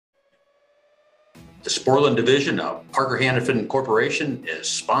The Sporland division of Parker Hannifin Corporation is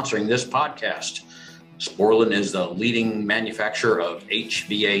sponsoring this podcast. Sporland is the leading manufacturer of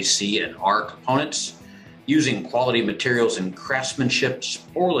HVAC and R components. Using quality materials and craftsmanship,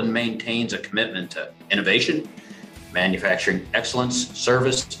 Sporland maintains a commitment to innovation, manufacturing excellence,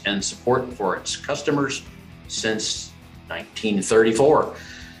 service, and support for its customers since 1934.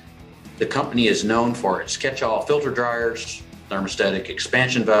 The company is known for its catch-all filter dryers, thermostatic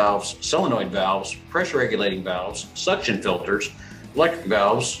expansion valves, solenoid valves, pressure regulating valves, suction filters, electric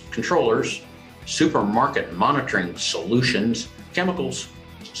valves, controllers, supermarket monitoring solutions, chemicals,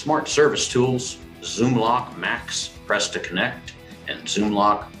 smart service tools, Zoom Lock Max, Press to Connect, and Zoom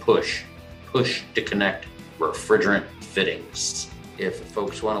Lock Push, Push to Connect refrigerant fittings. If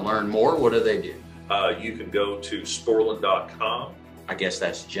folks want to learn more, what do they do? You can go to sporland.com. I guess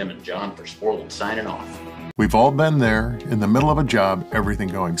that's Jim and John for Sporland signing off. We've all been there, in the middle of a job, everything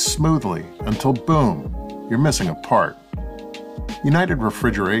going smoothly, until boom, you're missing a part. United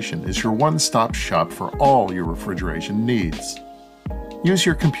Refrigeration is your one-stop shop for all your refrigeration needs. Use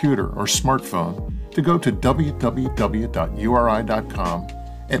your computer or smartphone to go to www.uri.com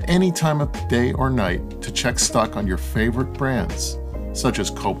at any time of the day or night to check stock on your favorite brands, such as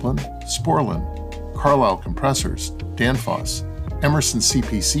Copeland, Sporland, Carlisle Compressors, Danfoss, Emerson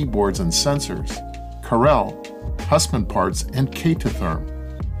CPC boards and sensors, Carrel, Hussmann Parts, and Catastrophic Com.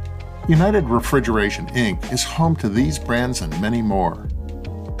 United Refrigeration Inc. is home to these brands and many more.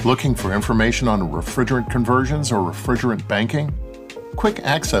 Looking for information on refrigerant conversions or refrigerant banking? Quick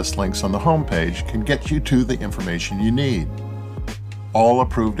access links on the homepage can get you to the information you need. All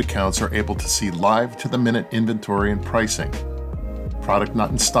approved accounts are able to see live-to-the-minute inventory and pricing. Product not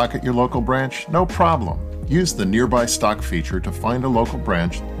in stock at your local branch? No problem. Use the Nearby Stock feature to find a local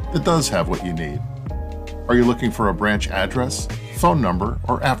branch that does have what you need. Are you looking for a branch address, phone number,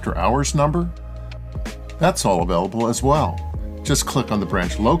 or after-hours number? That's all available as well. Just click on the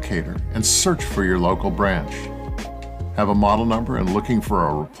branch locator and search for your local branch. Have a model number and looking for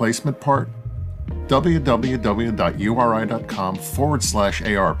a replacement part?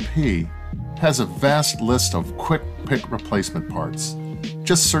 www.uri.com/ARP has a vast list of quick pick replacement parts.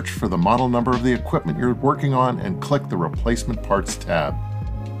 Just search for the model number of the equipment you're working on and click the Replacement Parts tab.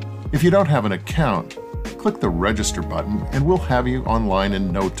 If you don't have an account, click the Register button and we'll have you online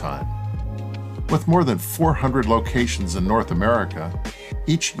in no time. With more than 400 locations in North America,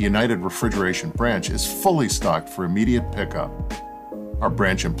 each United Refrigeration branch is fully stocked for immediate pickup. Our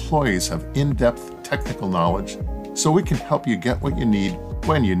branch employees have in-depth technical knowledge, so we can help you get what you need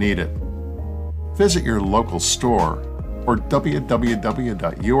when you need it. Visit your local store or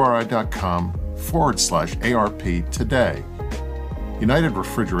www.uri.com/ARP today. United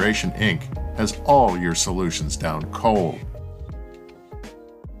Refrigeration Inc. has all your solutions down cold.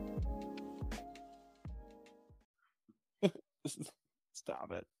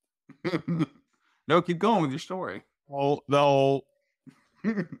 Stop it. No, keep going with your story. Oh, no.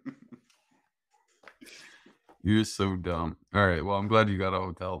 You're so dumb. All right. Well, I'm glad you got a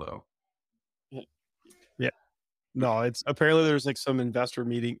hotel, though. Yeah. No, it's apparently there's like some investor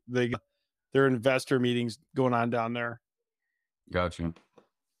meeting. There are investor meetings going on down there. Gotcha.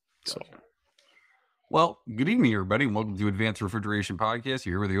 So, well, good evening, everybody, and welcome to Advanced Refrigeration Podcast.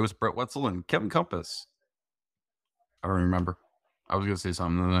 You're here with your host, Brett Wetzel and Kevin Compass. I don't remember. I was gonna say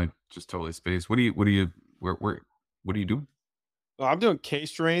something, and then I just totally spaced. What do you do? well, I'm doing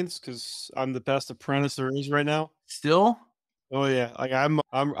case drains because I'm the best apprentice there is right now. Still? Oh yeah, like I'm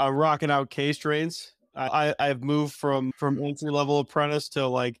rocking out case drains. I've moved from entry level apprentice to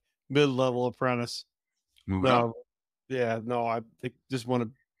like mid level apprentice. Moving up. Yeah, no, I just want to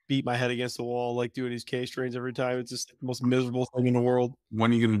beat my head against the wall like doing these case drains every time. It's just the most miserable thing in the world.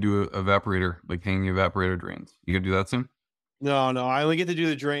 When are you gonna do a evaporator, like hanging evaporator drains? You gonna do that soon? No, I only get to do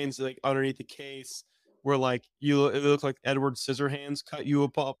the drains like underneath the case where like it looks like Edward Scissorhands cut you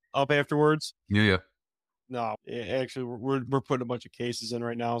up afterwards. Yeah. No, actually we're putting a bunch of cases in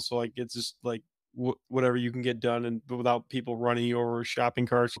right now, so like it's just like whatever you can get done and without people running you over with shopping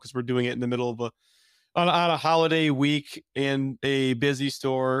carts, because we're doing it in the middle of on a holiday week in a busy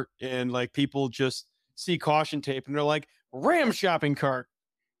store, and like people just see caution tape and they're like, ram shopping cart.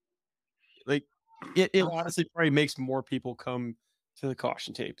 Like it honestly probably makes more people come to the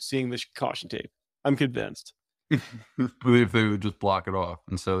caution tape, seeing the caution tape. I'm convinced. If they would just block it off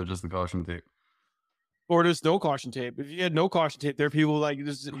instead of just the caution tape. Or there's no caution tape. If you had no caution tape, there are people like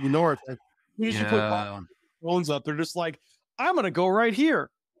just ignore it. Like, you should put phones up. They're just like, I'm gonna go right here.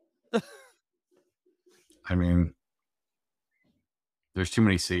 I mean, there's too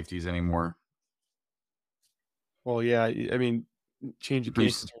many safeties anymore. Well, yeah. I mean, change the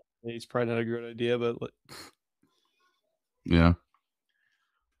cases It's probably not a good idea, but Yeah.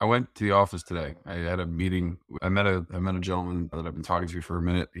 I went to the office today. I had a meeting. I met a gentleman that I've been talking to for a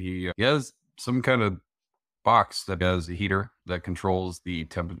minute. He has some kind of box that has a heater that controls the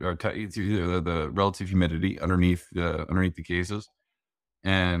temperature, the relative humidity underneath the cases,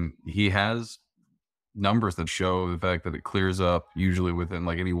 and he has numbers that show the fact that it clears up usually within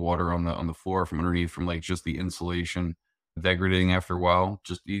like any water on the floor from underneath from like just the insulation degrading after a while.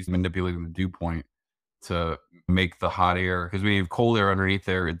 Just he's manipulating the dew point to make the hot air, because when you have cold air underneath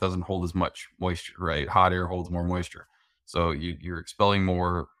there, it doesn't hold as much moisture, right? Hot air holds more moisture, so you're expelling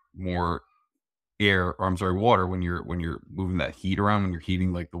more air, or I'm sorry, water when you're moving that heat around, when you're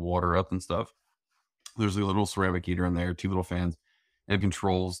heating like the water up and stuff. There's a little ceramic heater in there, two little fans. It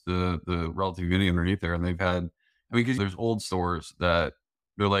controls the relative humidity underneath there, and they've had. I mean, because there's old stores that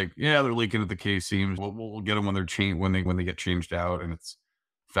they're like, yeah, they're leaking at the case seams. We'll get them when they're when they get changed out, and it's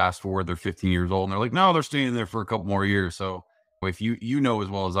fast forward they're 15 years old, and they're like, no, they're staying there for a couple more years. So if you know as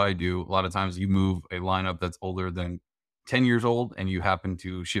well as I do, a lot of times you move a lineup that's older than 10 years old, and you happen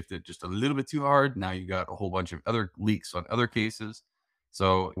to shift it just a little bit too hard. Now you got a whole bunch of other leaks on other cases.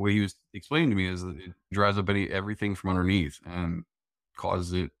 So what he was explaining to me is that it dries up everything from underneath and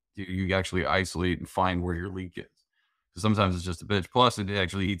causes it. You actually isolate and find where your leak is. So sometimes it's just a bitch. Plus, it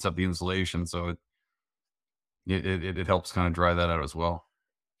actually heats up the insulation, so it helps kind of dry that out as well.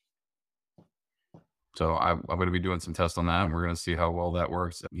 So I'm going to be doing some tests on that, and we're going to see how well that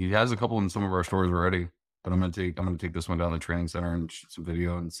works. He has a couple in some of our stores already, but I'm going to take this one down to the training center and shoot some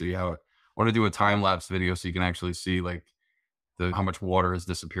video and see how it. I want to do a time lapse video so you can actually see like how much water is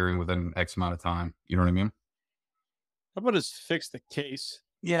disappearing within X amount of time. You know what I mean? how about just fix the case?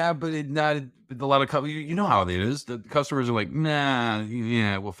 Yeah, but a lot of you know how it is. The customers are like, nah,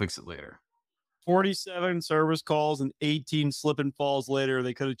 yeah, we'll fix it later. 47 service calls and 18 slip and falls later.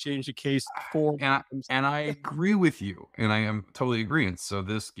 They could have changed the case 4 times. And I agree with you, and I am totally agreeing. So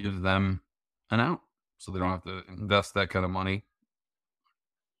this gives them an out, so they don't have to invest that kind of money,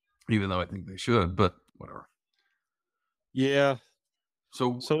 even though I think they should. But whatever. Yeah.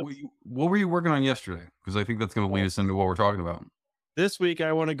 So what were you working on yesterday? Because I think that's going to lead us into what we're talking about. This week,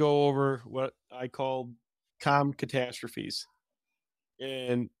 I want to go over what I call com catastrophes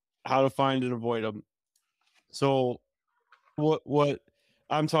and how to find and avoid them. So what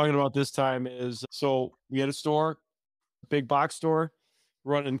I'm talking about this time is, so we had a store, big box store,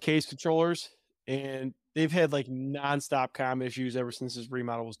 running case controllers, and they've had like nonstop com issues ever since this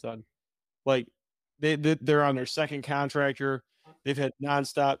remodel was done. Like they're on their second contractor. They've had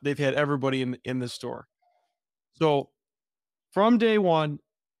nonstop. They've had everybody in the store. So from day one,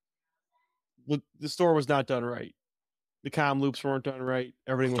 the store was not done right. The com loops weren't done right.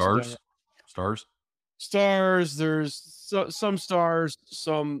 Everything was done right. Stars. There's some stars,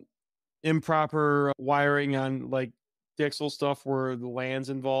 some improper wiring on like Dixel stuff where the LAN's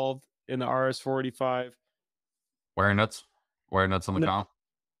involved in the RS-485. Wire nuts on the com.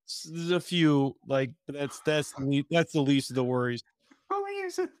 There's a few, like, but that's the least of the worries. Oh, I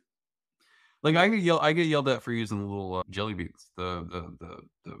use it. Like I get yelled at for using the little jelly beans.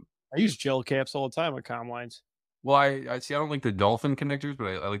 I use gel caps all the time on com lines. Well, I see. I don't like the dolphin connectors, but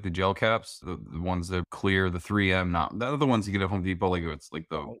I like the gel caps, the ones that clear, the 3M. Not the other ones you get at Home Depot. Like it's like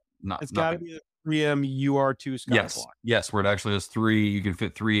the not. It's got to be the 3M UR2 Skyblock. Yes, where it actually has three. You can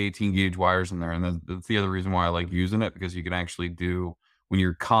fit 3 18 gauge wires in there, and that's the other reason why I like using it, because you can actually do, when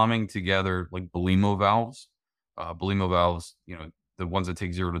you're comming together like Belimo valves. You know, the ones that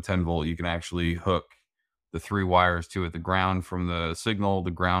take 0 to 10 volt, you can actually hook the 3 wires to it: the ground from the signal,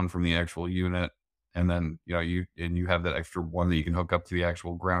 the ground from the actual unit. And then, you know, you have that extra one that you can hook up to the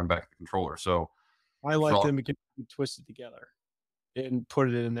actual ground back to the controller. So I like them because you can twist it together and put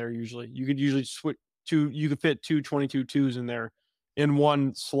it in there. Usually you could switch you could fit 222s in there in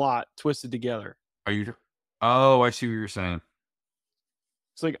one slot, twisted together. Oh, I see what you're saying.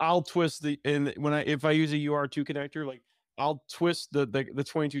 It's like I'll twist if I use a UR2 connector, like I'll twist the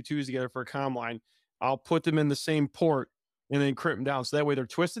 22s together for a com line. I'll put them in the same port and then crimp them down. So that way they're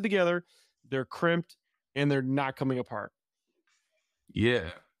twisted together, they're crimped, and they're not coming apart. Yeah.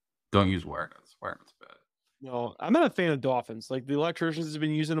 Don't use wire nuts. Wire nuts bad. No, I'm not a fan of dolphins. Like the electricians have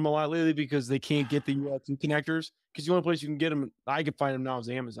been using them a lot lately because they can't get the UR2 connectors. Because the only place you can get them, I can find them now, is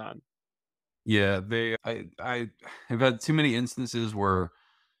Amazon. Yeah, I have had too many instances where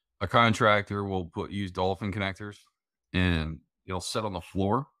a contractor will use dolphin connectors, and it'll set on the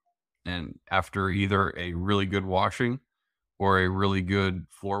floor, and after either a really good washing or a really good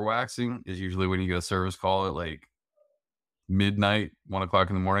floor waxing is usually when you get a service call at like midnight, 1:00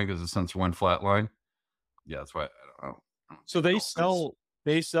 in the morning, because the sensor went flatline. Yeah, that's why I don't know. So they sell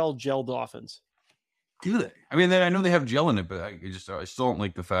They sell gel dolphins. Do they? I mean, I know they have gel in it, but I still don't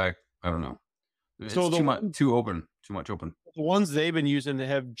like the fact. I don't know. It's So too much open. The ones they've been using to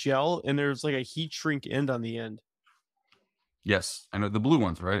have gel, and there's like a heat shrink end on the end. Yes, I know the blue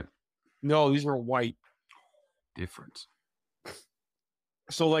ones, right? No, these were white. Different.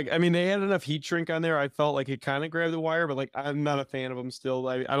 So, like, I mean, they had enough heat shrink on there. I felt like it kind of grabbed the wire, but like, I'm not a fan of them still.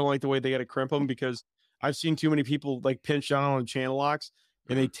 I don't like the way they got to crimp them because I've seen too many people like pinch down on channel locks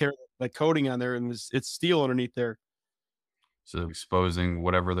and they tear the coating on there, and it's steel underneath there. So exposing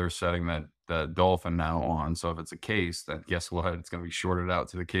whatever they're setting that dolphin now on. So if it's a case, then guess what? It's going to be shorted out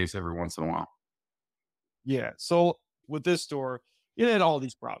to the case every once in a while. Yeah. So with this store, it had all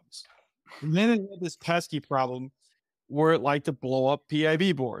these problems. And then it had this pesky problem where it liked to blow up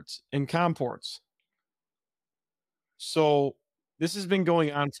PIB boards and COM ports. So this has been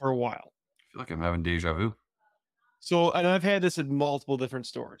going on for a while. I feel like I'm having deja vu. So, and I've had this in multiple different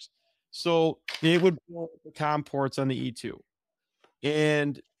stores. So it would blow up the COM ports on the E2.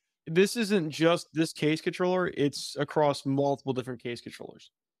 And this isn't just this case controller, it's across multiple different case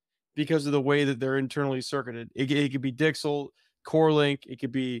controllers because of the way that they're internally circuited. It could be Dixel, Core Link, it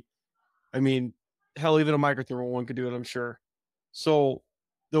could be, I mean, hell, even a microthermal one could do it, I'm sure. So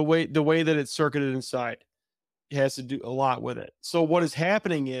the way that it's circuited inside has to do a lot with it. So what is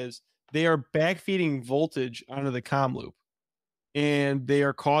happening is they are backfeeding voltage onto the COM loop, and they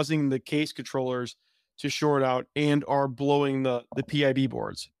are causing the case controllers to short out and are blowing the PIB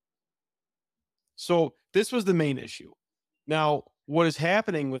boards. So this was the main issue. Now, what is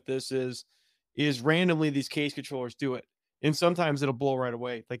happening with this is randomly these case controllers do it, and sometimes it'll blow right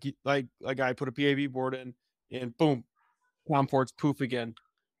away. Like a guy put a PIB board in, and boom, COM ports poof again.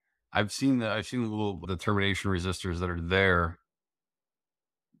 I've seen the termination resistors that are there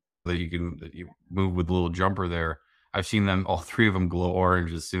that you move with a little jumper there. I've seen them, all three of them glow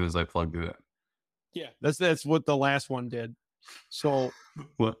orange as soon as I plugged it in. Yeah, that's what the last one did. So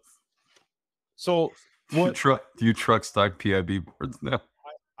What? So what? Do you truck stock PIB boards now?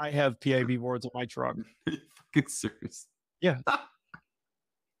 I have PIB boards on my truck. Are you fucking serious? Yeah.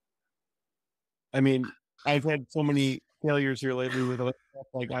 I mean, I've had so many failures here lately with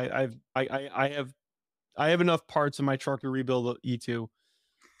like I have enough parts in my truck to rebuild the E2.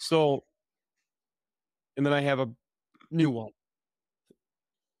 So, and then I have a new one.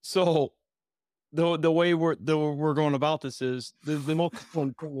 So the way we're going about this is the most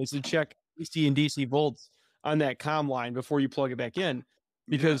important thing is to check AC and DC volts on that COM line before you plug it back in.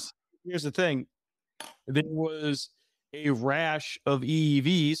 Because here's the thing, there was a rash of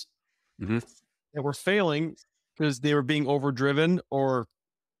EEVs that were failing because they were being overdriven, or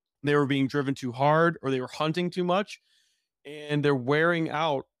they were being driven too hard, or they were hunting too much, and they're wearing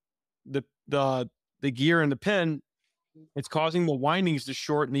out the gear and the pin. It's causing the windings to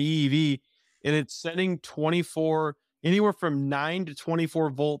shorten the EEV, and it's sending anywhere from 9 to 24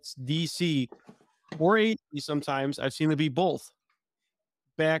 volts DC or 80 sometimes. I've seen it be both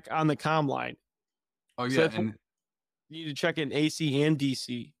back on the COM line. Oh yeah, so and you need to check in AC and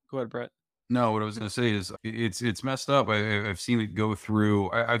DC. Go ahead, Brett. No, what I was going to say is it's messed up. I've seen it go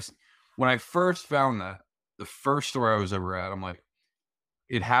through. When I first found that, the first store I was ever at, I'm like,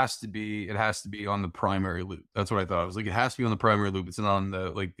 it has to be on the primary loop. That's what I thought. I was like, it has to be on the primary loop. It's not on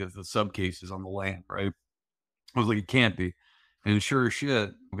the sub cases on the LAN, right? I was like, it can't be. And sure as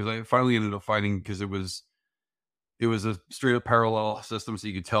shit, because I finally ended up finding, because it was a straight up parallel system, so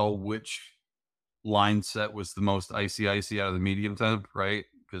you could tell which line set was the most icy out of the medium temp, right?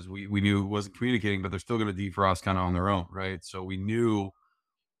 Because we knew it wasn't communicating, but they're still going to defrost kind of on their own, right? So we knew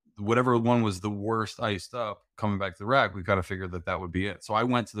whatever one was the worst iced up coming back to the rack, we kind of figured that would be it. So I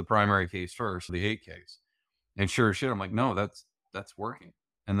went to the primary case first, the 8 case, and sure as shit, I'm like, no, that's working.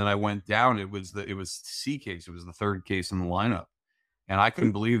 And then I went down. It was C case. It was the third case in the lineup, and I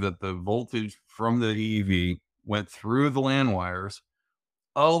couldn't believe that the voltage from the EEV went through the LAN wires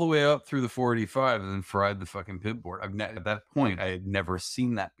all the way up through the 485 and then fried the fucking pit board. At that point, I had never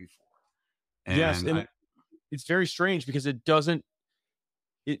seen that before. And yes, and it's very strange because it doesn't.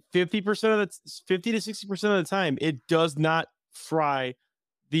 50% of the 50 to 60% of the time, it does not fry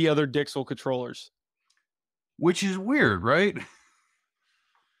the other Dixel controllers, which is weird, right?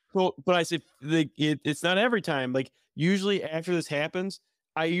 Well, but I say it's not every time. Like usually after this happens,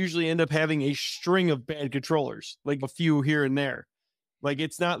 I usually end up having a string of bad controllers, like a few here and there. Like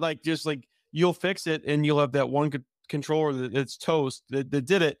it's not like just like you'll fix it and you'll have that one controller that's toast that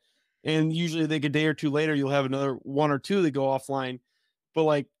did it, and usually like a day or two later you'll have another one or two that go offline. But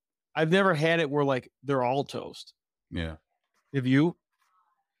like I've never had it where like they're all toast. Yeah. Have you?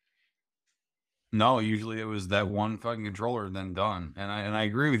 No, usually it was that one fucking controller and then done. And I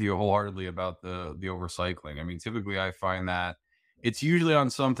agree with you wholeheartedly about the overcycling. I mean, typically I find that it's usually on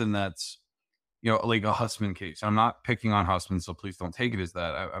something that's, like a Husman case. I'm not picking on Husman, so please don't take it as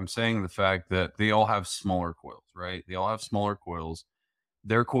that. I'm saying the fact that they all have smaller coils, right? They all have smaller coils.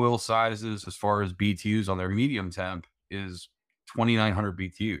 Their coil sizes, as far as BTUs on their medium temp, is 2,900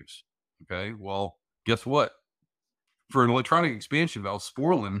 BTUs. Okay, well, guess what? For an electronic expansion valve,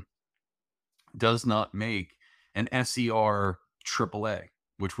 Sporlan does not make an SER AAA,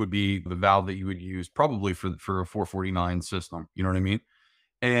 which would be the valve that you would use probably for a 449 system. You know what I mean?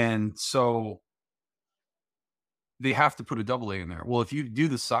 And so they have to put a double A in there. Well, if you do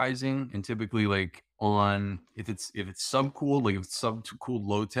the sizing, and typically like on if it's subcooled, like if it's subcooled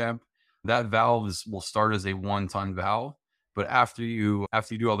low temp, that valve will start as a 1 ton valve. But after you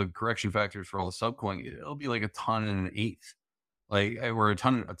do all the correction factors for all the subcooling, it'll be like a ton and an eighth, like or like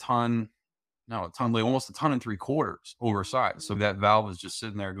almost a ton and 3/4 oversized. So that valve is just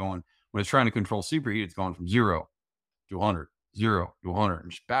sitting there going, when it's trying to control superheat, it's going from 0 to 100, 0 to 100,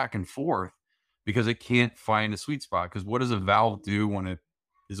 and just back and forth because it can't find a sweet spot. Because what does a valve do when it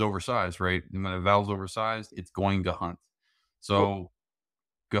is oversized, right? And when a valve's oversized, it's going to hunt. Well, So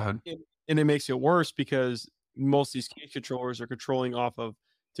go ahead. and it makes it worse because most of these case controllers are controlling off of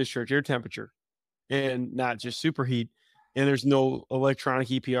discharge air temperature and not just superheat. And there's no electronic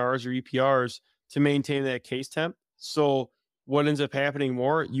EPRs or EPRs to maintain that case temp. So what ends up happening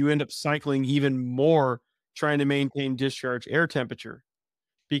more, you end up cycling even more trying to maintain discharge air temperature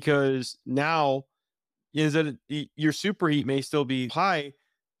because now is that your superheat may still be high,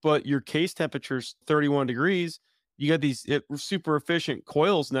 but your case temperature's 31 degrees. You got these super efficient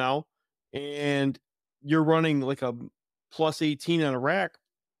coils now, and you're running like a plus 18 on a rack,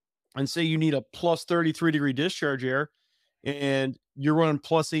 and say you need a plus 33-degree discharge air, and you're running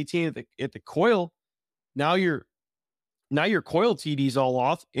plus 18 at the coil. Now your coil TD's all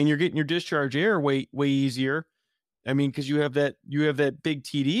off, and you're getting your discharge air way easier. I mean, because you have that big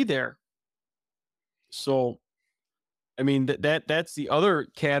TD there. So I mean that's the other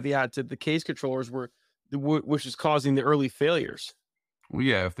caveat to the case controllers which is causing the early failures. Well,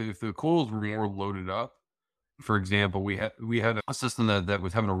 yeah, if the coils were more loaded up, for example, we had a system that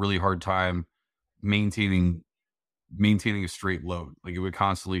was having a really hard time maintaining a straight load. Like it would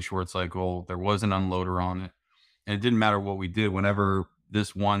constantly short cycle. There was an unloader on it. And it didn't matter what we did. Whenever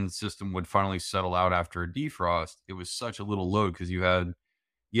this one system would finally settle out after a defrost, it was such a little load because you had,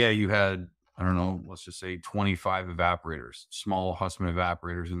 I don't know, let's just say 25 evaporators, small Hussman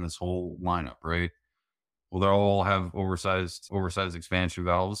evaporators in this whole lineup, right? Well, they all have oversized expansion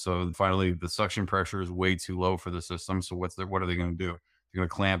valves. So finally, the suction pressure is way too low for the system. So what are they going to do? They're going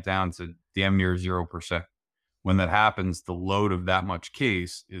to clamp down to damn near 0%. When that happens, the load of that much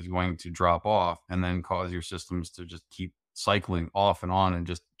case is going to drop off and then cause your systems to just keep cycling off and on and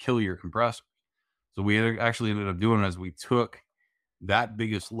just kill your compressor. So we actually ended up doing as we took that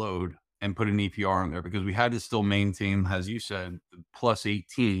biggest load and put an EPR in there because we had to still maintain, as you said, the plus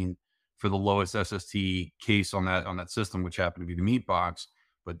 18 for the lowest SST case on that system, which happened to be the meat box.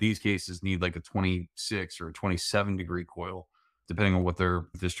 But these cases need like a 26 or a 27 degree coil, depending on what their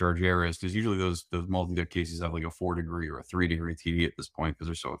discharge air is. Because usually those multi-duct cases have like a 4 degree or a 3 degree TD at this point because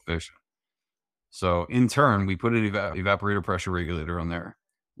they're so efficient. So in turn, we put an evaporator pressure regulator on there,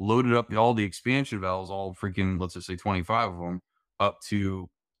 loaded up all the expansion valves, all freaking, let's just say 25 of them, up to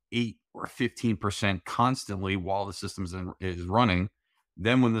 8 or 15% constantly while the system is running.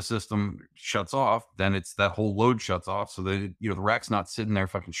 Then when the system shuts off, then it's that whole load shuts off. So that, the rack's not sitting there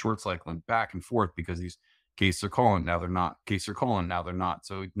fucking short cycling back and forth because these cases are calling. Now they're not. Cases are calling. Now they're not.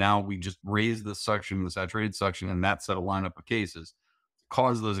 So now we just raise the suction, the saturated suction, and that set of lineup of cases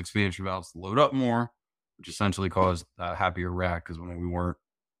cause those expansion valves to load up more, which essentially caused a happier rack because when we weren't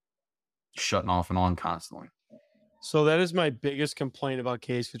shutting off and on constantly. So that is my biggest complaint about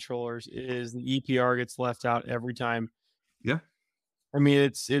case controllers is the EPR gets left out every time. Yeah. I mean,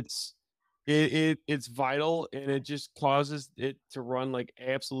 it's vital, and it just causes it to run like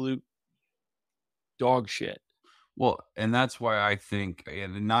absolute dog shit. Well, and that's why I think,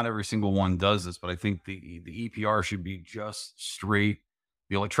 and not every single one does this, but I think the EPR should be just straight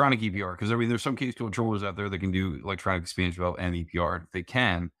the electronic EPR. Because I mean, there's some case controllers out there that can do electronic expansion valve and EPR. If they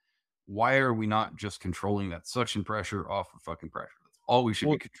can, why are we not just controlling that suction pressure off of fucking pressure? That's all we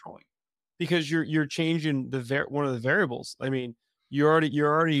should be controlling. Because you're changing one of the variables. I mean, you're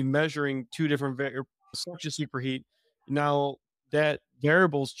already measuring two different suction superheat. Now that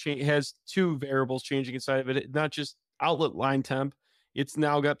variables has two variables changing inside of it, not just outlet line temp. It's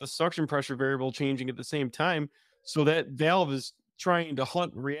now got the suction pressure variable changing at the same time. So that valve is trying to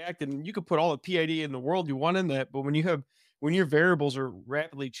hunt and react, and you could put all the PID in the world you want in that, but when your variables are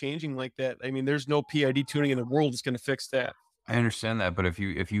rapidly changing like that, I mean, there's no PID tuning in the world that's going to fix that. I understand that, but if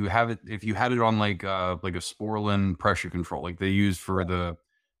you have it, if you had it on like a Sporlan pressure control, like they use for the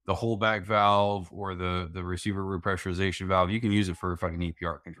holdback valve or the receiver repressurization valve, you can use it for a fucking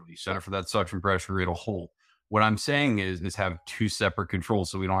EPR control. You set it for that suction pressure, it'll hold. What I'm saying is have two separate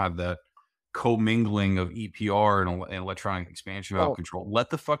controls, so we don't have that commingling of EPR and electronic expansion valve control. Let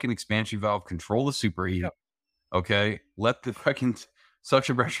the fucking expansion valve control the superheat. Yep. Okay. Let the fucking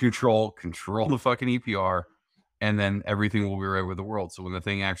suction pressure control the fucking EPR, and then everything will be right with the world. So when the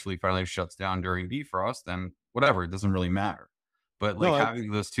thing actually finally shuts down during defrost, then whatever, it doesn't really matter. But like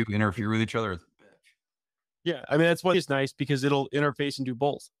having those two interfere with each other is a bitch. Yeah, I mean, that's why it's nice, because it'll interface and do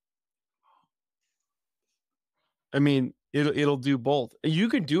both. I mean, it'll do both. You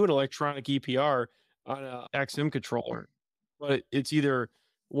can do an electronic EPR on a XM controller, but it's either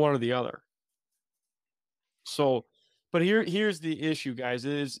one or the other. So, but here's the issue, guys,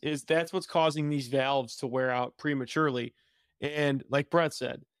 is that's what's causing these valves to wear out prematurely. And like Brett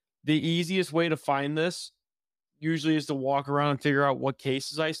said, the easiest way to find this usually is to walk around and figure out what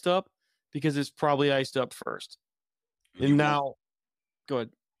case is iced up, because it's probably iced up first. And now, go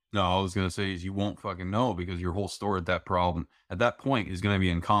ahead. No, I was gonna say is you won't fucking know, because your whole store at that point is gonna be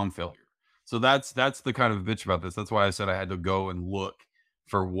in com failure. So that's the kind of bitch about this. That's why I said I had to go and look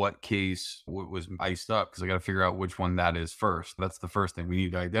for what case was iced up, because I got to figure out which one that is first. That's the first thing. We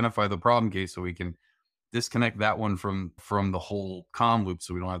need to identify the problem case so we can disconnect that one from the whole com loop,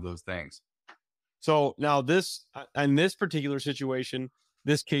 so we don't have those things. So now this, in this particular situation,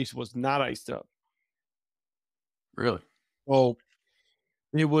 this case was not iced up. Really? Well,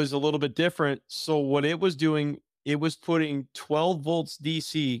 it was a little bit different. So what it was doing, it was putting 12 volts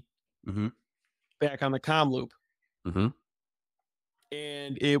DC back on the com loop.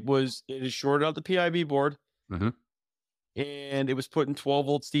 And it is shorted out the PIB board. And it was putting 12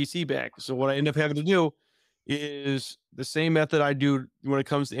 volts DC back. So what I end up having to do is the same method I do when it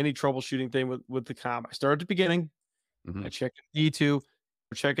comes to any troubleshooting thing with the com. I start at the beginning. I check the E2,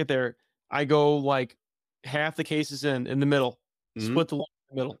 check it there. I go like half the cases in the middle, split the loop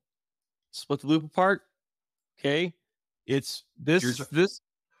in the middle, split the loop apart. Okay. It's this.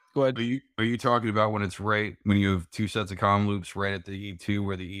 Go ahead. Are you talking about when it's right, when you have two sets of com loops right at the E2,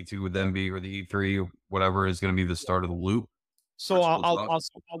 where the E2 would then be, or the E3, whatever is going to be the start of the loop? So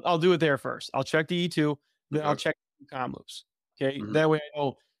I'll do it there first. I'll check the E2, then I'll check the com loops. Okay. That way I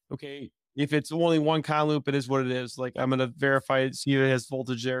know, okay, if it's only one com loop, it is what it is. Like, I'm going to verify it, see if it has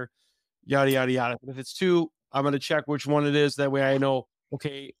voltage there, yada, yada, yada. But if it's two, I'm going to check which one it is. That way I know,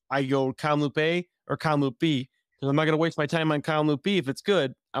 okay, I go com loop A or com loop B, because I'm not going to waste my time on com loop B. If it's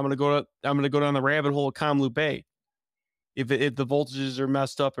good, I'm going to go down the rabbit hole of com loop A if the voltages are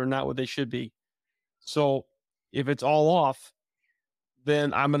messed up or not what they should be. So if it's all off,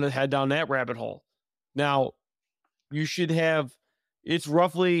 then I'm going to head down that rabbit hole. Now, you should have, it's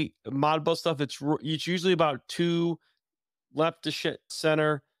roughly Modbus stuff. It's usually about 2 left to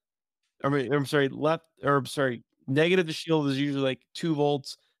center. Negative to shield is usually like 2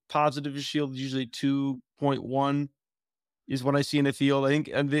 volts. Positive to shield is usually 2.1 is what I see in the field. I think,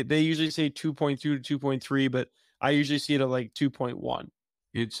 and they usually say 2.2 to 2.3, but I usually see it at like 2.1.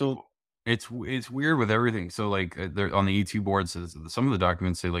 It's weird with everything. So like on the E2 board says, some of the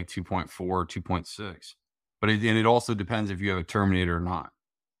documents say like 2.4, 2.6, but it also depends if you have a terminator or not.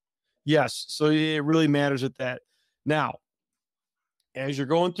 Yes. So it really matters at that. Now, as you're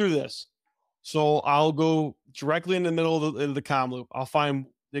going through this, so I'll go directly in the middle of the com loop. I'll find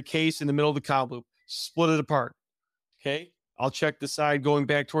the case in the middle of the com loop, split it apart. Okay. I'll check the side going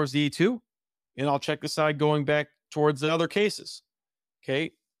back towards the E2, and I'll check the side going back towards the other cases.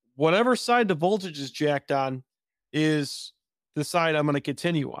 Okay. Whatever side the voltage is jacked on is the side I'm going to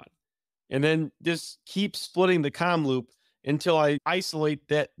continue on. And then just keep splitting the com loop until I isolate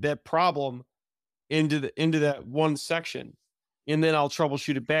that problem into that one section. And then I'll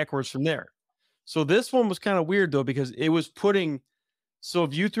troubleshoot it backwards from there. So this one was kind of weird though, because it was so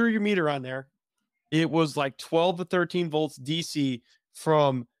if you threw your meter on there, it was like 12 to 13 volts DC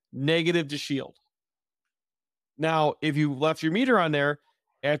from negative to shield. Now, if you left your meter on there,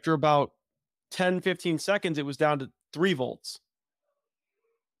 after about 10, 15 seconds, it was down to 3 volts.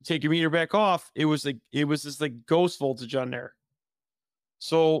 Take your meter back off, it was this like ghost voltage on there.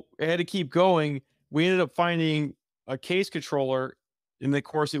 So I had to keep going. We ended up finding a case controller. And of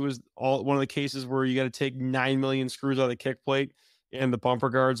course, it was one of the cases where you got to take 9 million screws out of the kick plate and the bumper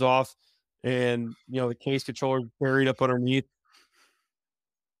guards off, and the case controller buried up underneath.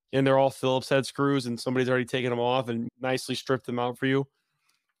 and they're all Phillips head screws, and somebody's already taken them off and nicely stripped them out for you.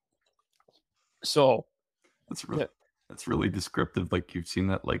 So that's really descriptive. Like you've seen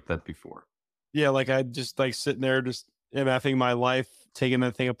that like that before. Yeah, like I just like sitting there just MFing my life, taking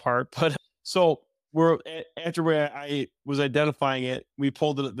that thing apart. But so after I was identifying it, we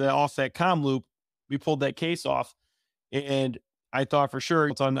pulled it off that comm loop, we pulled that case off, and I thought for sure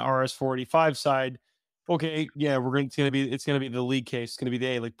it's on the RS-485 side. Okay, yeah, it's gonna be the lead case, it's gonna be the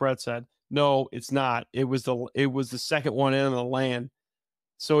A, like Brett said. No, it's not. It was the second one in the LAN.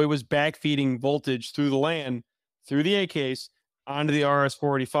 So it was backfeeding voltage through the LAN, through the A case, onto the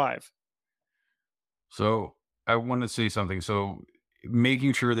RS-485. So I want to say something. So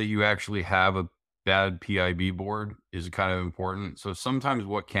making sure that you actually have a bad PIB board is kind of important. So sometimes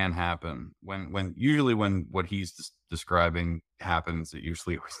what can happen usually when what he's describing happens, it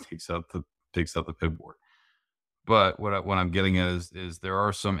usually always takes out the PIB board. But what I'm getting at is there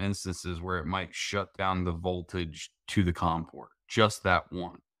are some instances where it might shut down the voltage to the COM port, just that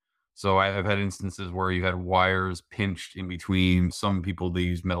one. So I've had instances where you had wires pinched in between. Some people, they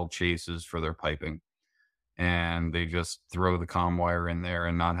use metal chases for their piping, and they just throw the COM wire in there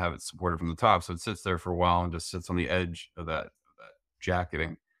and not have it supported from the top. So it sits there for a while and just sits on the edge of that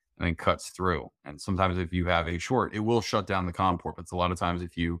jacketing and then cuts through. And sometimes if you have a short, it will shut down the COM port. But it's a lot of times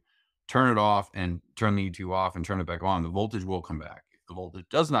if you turn it off and turn the E2 off and turn it back on, the voltage will come back. If the voltage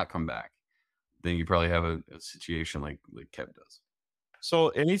does not come back, then you probably have a situation like Kev does. So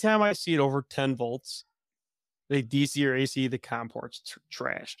anytime I see it over 10 volts, like DC or AC, the COM port's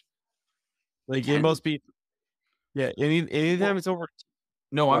trashed. Like 10? It must be, yeah. Anytime it's over.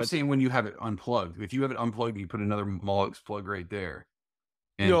 No, I'm saying when you have it unplugged. If you have it unplugged, you put another Molex plug right there,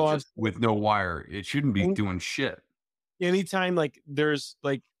 and with no wire, it shouldn't be doing shit. Anytime like there's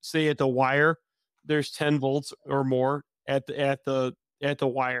like say at the wire, there's 10 volts or more at the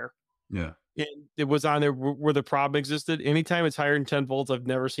wire. Yeah. It was on there where the problem existed. Anytime it's higher than 10 volts, I've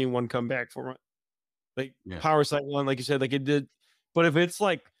never seen one come back from it. Like power cycle one, like you said, like it did. But if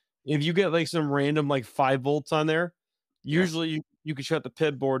you get like some random like 5 volts on there, usually you can shut the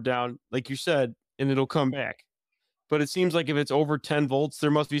PIB board down, like you said, and it'll come back. But it seems like if it's over 10 volts,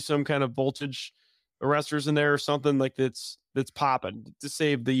 there must be some kind of voltage arresters in there or something like that's popping to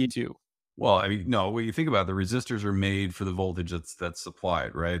save the E2. Well, I mean, no, when you think about it, the resistors are made for the voltage that's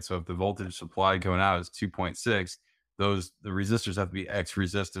supplied, right? So if the voltage supplied going out is 2.6, the resistors have to be X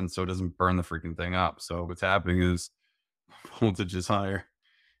resistant so it doesn't burn the freaking thing up. So what's happening is voltage is higher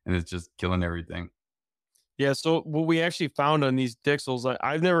and it's just killing everything. Yeah, so what we actually found on these Dixels,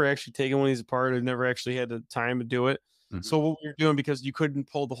 I've never actually taken one of these apart. I've never actually had the time to do it. Mm-hmm. So what we were doing, because you couldn't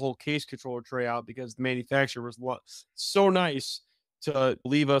pull the whole case controller tray out because the manufacturer was so nice to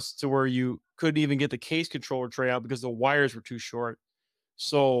leave us to where you couldn't even get the case controller tray out because the wires were too short.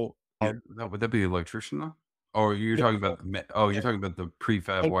 So would that be the electrician though? Oh, you're talking about you're talking about the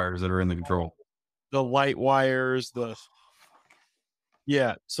prefab wires that are in the control. The light wires, so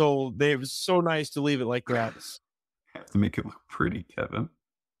it was so nice to leave it like that. Have to make it look pretty, Kevin.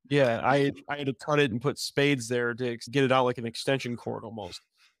 Yeah, I had to cut it and put spades there to get it out like an extension cord almost.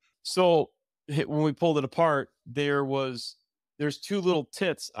 So when we pulled it apart, there's 2 little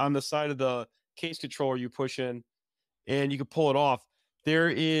tits on the side of the case controller you push in, and you can pull it off. There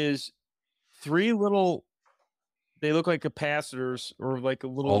is 3 little, they look like capacitors or like a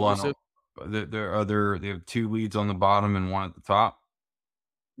little. Hold on. They have 2 leads on the bottom and 1 at the top.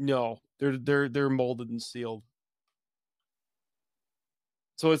 No, they're molded and sealed.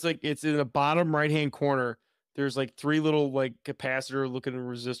 So it's in the bottom right hand corner. There's like 3 little like capacitor looking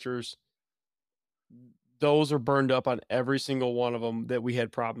resistors. Those are burned up on every single one of them that we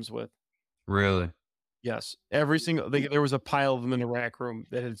had problems with. Really? Yes, every single. There was a pile of them in the rack room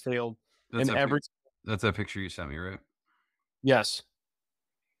that had failed. That's that picture you sent me, right? Yes.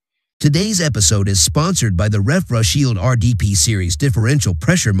 Today's episode is sponsored by the RefriShield RDP Series differential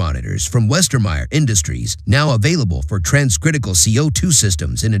pressure monitors from Westermeyer Industries, now available for transcritical CO2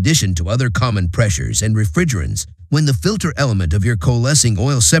 systems in addition to other common pressures and refrigerants. When the filter element of your coalescing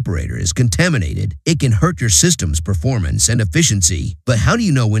oil separator is contaminated, it can hurt your system's performance and efficiency. But how do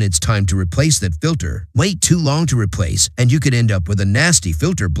you know when it's time to replace that filter? Wait too long to replace, and you could end up with a nasty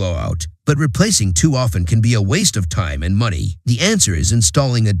filter blowout. But replacing too often can be a waste of time and money. The answer is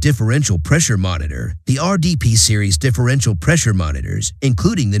installing a differential pressure monitor. The RDP Series differential pressure monitors,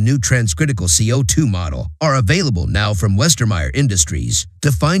 including the new transcritical CO2 model, are available now from Westermeyer Industries.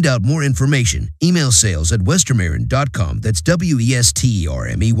 To find out more information, email sales at westermeyerin.com. That's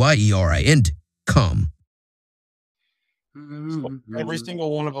WESTERMEYERIN.com. So every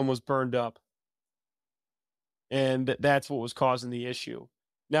single one of them was burned up. And that's what was causing the issue.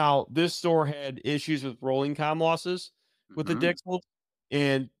 Now, this store had issues with rolling com losses with the Dixel,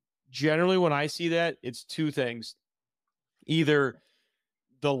 and generally when I see that, it's two things. Either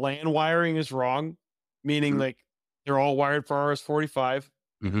the LAN wiring is wrong, meaning like they're all wired for RS-45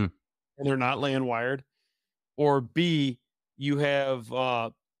 Mm-hmm. and they're not LAN wired, or B, you have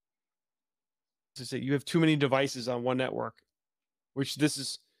you have too many devices on one network, which this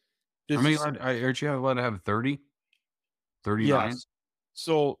is I mean, aren't you allowed to have 30? 39? yes.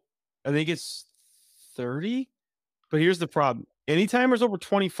 So I think it's 30, but here's the problem. Anytime there's over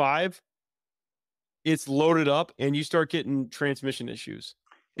 25, it's loaded up and you start getting transmission issues.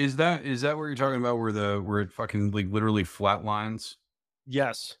 Is that what you're talking about where it fucking like literally flatlines?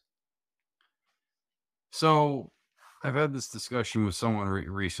 Yes. So I've had this discussion with someone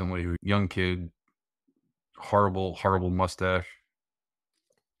recently, young kid, horrible mustache.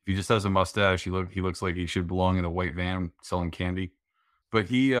 If he just has a mustache, he looks like he should belong in a white van selling candy. But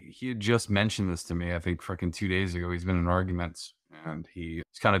he had just mentioned this to me, I think fucking 2 days ago. He's been in arguments and he's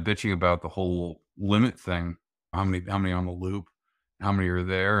kind of bitching about the whole limit thing. How many on the loop, how many are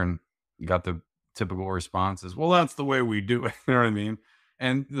there, and you got the typical responses. Well, that's the way we do it. You know what I mean?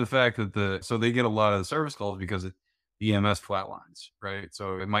 And the fact that so they get a lot of the service calls because the EMS flatlines, right?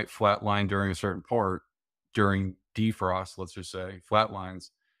 So it might flatline during a certain part during defrost, let's just say, flatlines,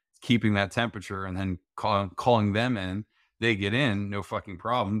 keeping that temperature, and then calling them in. They get in, no fucking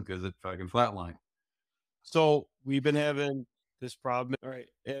problem, because it fucking flatline. So we've been having this problem. All right,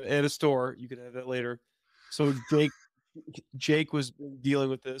 at a store, you could have that later. So Jake was dealing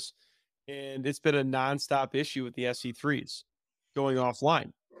with this, and it's been a nonstop issue with the SC3s going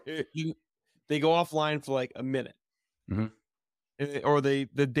offline. They go offline for like a minute, or the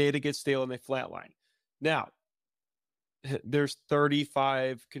data gets stale and they flatline. Now, there's 30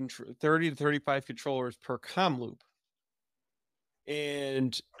 to 35 controllers per com loop.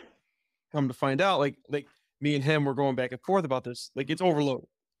 And come to find out, like me and him were going back and forth about this. Like it's overloaded.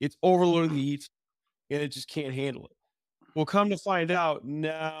 It's overloading the heat, and it just can't handle it. Well, come to find out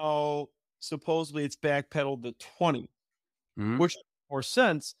now, supposedly it's backpedaled to 20, which makes more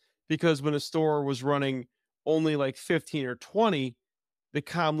sense because when a store was running only like 15 or 20, the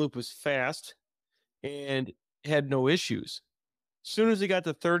com loop was fast and had no issues. As soon as it got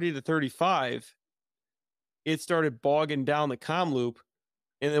to 30 to 35, it started bogging down the com loop,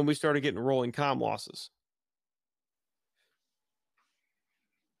 and then we started getting rolling com losses.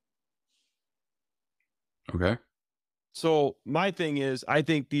 Okay. So my thing is, I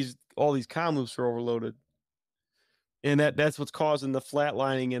think all these com loops are overloaded, and that's what's causing the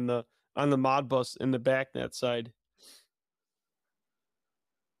flatlining on the Modbus in the backnet side.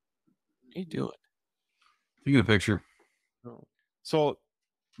 What are you doing? Taking a picture. So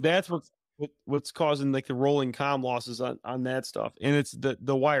that's what's causing like the rolling com losses on that stuff, and it's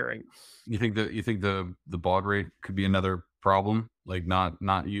the wiring. You think the baud rate could be another problem, like not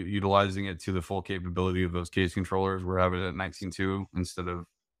utilizing it to the full capability of those case controllers? We're having it at 19.2 instead of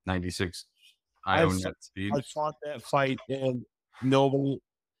 96 IONet speed. I fought that fight and nobody.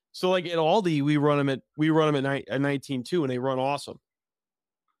 So like at Aldi, we run them at 19.2 and they run awesome.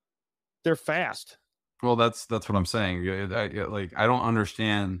 They're fast. Well, that's what I'm saying. I don't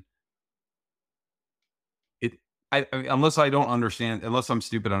understand it. Unless I'm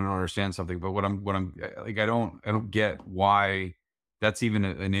stupid, I don't understand something. But what I'm like, I don't get why that's even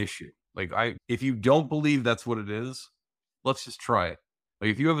an issue. Like, if you don't believe that's what it is, let's just try it.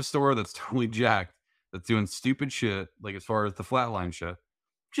 Like, if you have a store that's totally jacked, that's doing stupid shit, like as far as the flatline shit,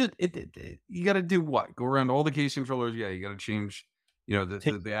 just you got to do what? Go around all the case controllers. Yeah, you got to change,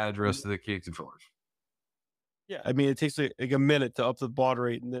 the address to the case controllers. Yeah, I mean, it takes like a minute to up the baud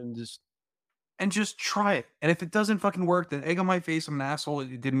rate, and then just try it. And if it doesn't fucking work, then egg on my face, I'm an asshole.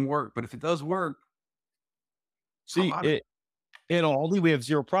 It didn't work. But if it does work, see it. In Aldi, we have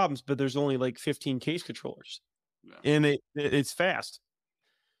zero problems, but there's only like 15 case controllers, and it's fast.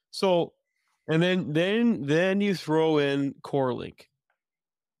 So, and then you throw in CoreLink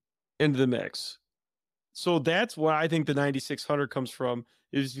into the mix. So that's why I think the 9600 comes from,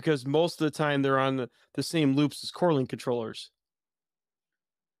 is because most of the time they're on the same loops as CoreLink controllers.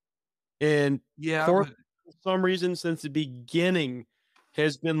 And for some reason, since the beginning,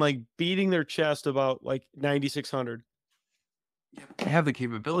 has been like beating their chest about like 9600. Yeah, they have the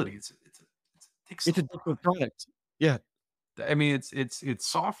capability. It's a different product. Yeah. I mean, it's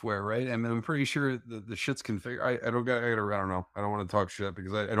software, right? I mean, I'm pretty sure the shit's configured. I don't know. I don't want to talk shit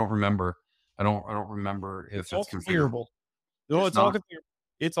because I don't remember. I don't remember if it's configurable. No, it's all configurable.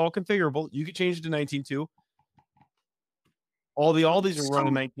 It's all configurable. You can change it to 19.2. All these are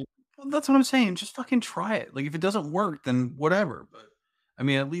running 19. Well, that's what I'm saying. Just fucking try it. Like, if it doesn't work, then whatever. But I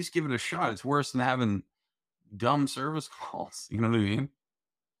mean, at least give it a shot. It's worse than having dumb service calls. You know what I mean?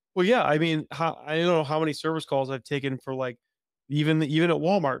 Well, yeah, I mean, I don't know how many service calls I've taken for like even at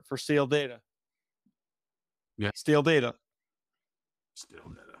Walmart for stale data. Yeah. Stale data. Still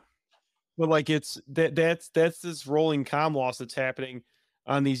data. But like that's this rolling comm loss that's happening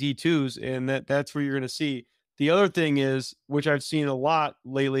on these E2s, and that's where you're going to see. The other thing is, which I've seen a lot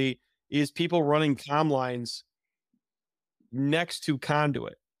lately, is people running comm lines next to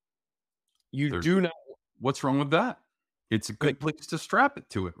conduit. Do not. What's wrong with that? It's a good place to strap it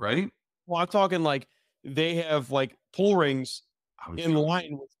to it, right? Well, I'm talking like they have like pull rings in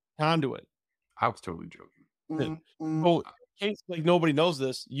line with conduit. I was totally joking. So, in case like nobody knows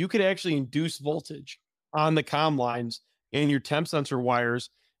this, you could actually induce voltage on the comm lines and your temp sensor wires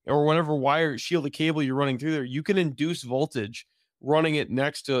or whatever wire shielded cable you're running through there. You can induce voltage running it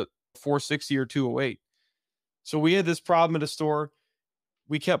next to 460 or 208. So we had this problem at a store.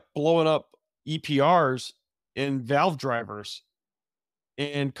 We kept blowing up EPRs and valve drivers.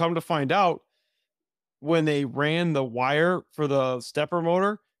 And come to find out, when they ran the wire for the stepper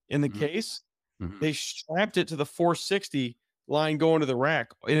motor in the case, they strapped it to the 460 line going to the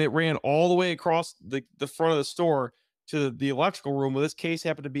rack, and it ran all the way across the front of the store to the electrical room. Well, this case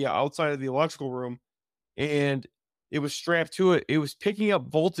happened to be outside of the electrical room, and it was strapped to it. It was picking up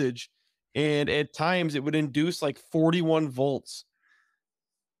voltage, and at times it would induce like 41 volts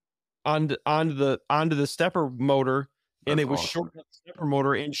onto the stepper motor, and it was shorting out the stepper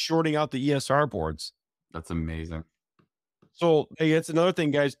motor and shorting out the ESR boards. That's amazing. So hey, it's another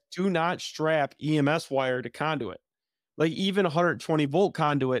thing, guys. Do not strap EMS wire to conduit. Like even 120 volt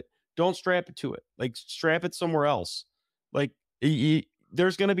conduit, don't strap it to it. Like strap it somewhere else. Like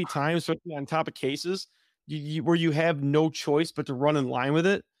there's going to be times, especially on top of cases, where you have no choice but to run in line with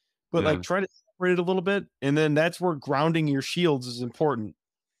it. But like try to separate it a little bit, and then that's where grounding your shields is important.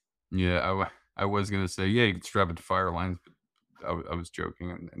 Yeah, I was gonna say, yeah, you can strap it to fire lines, but I was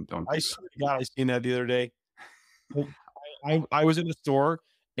joking and don't. I swear to God, I seen that the other day. I was in the store,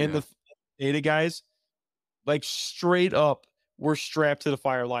 and the data guys, like straight up, were strapped to the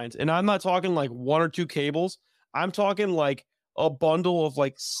fire lines. And I'm not talking like one or two cables. I'm talking like a bundle of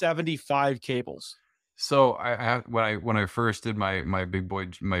like 75 cables. So when I first did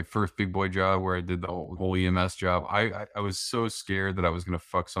my first big boy job where I did the whole EMS job, I was so scared that I was gonna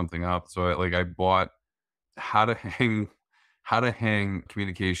fuck something up. So I bought how to hang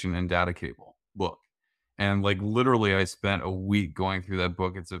communication and data cable book. And like literally I spent a week going through that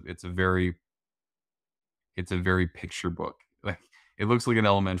book. It's a very picture book. Like it looks like an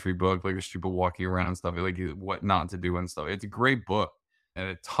elementary book, like there's people walking around and stuff, like what not to do and stuff. It's a great book. And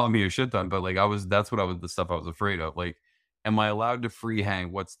it taught me a shit ton, but like that's the stuff I was afraid of. Like, am I allowed to free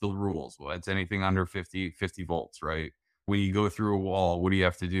hang? What's the rules? Well, it's anything under 50 volts, right? When you go through a wall, what do you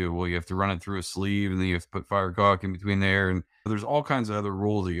have to do? Well, you have to run it through a sleeve, and then you have to put fire caulk in between there. And there's all kinds of other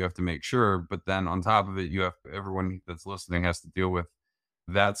rules that you have to make sure. But then on top of it, everyone that's listening has to deal with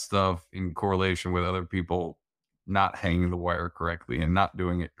that stuff in correlation with other people not hanging the wire correctly and not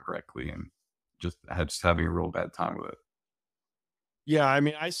doing it correctly, and just having a real bad time with it. Yeah, I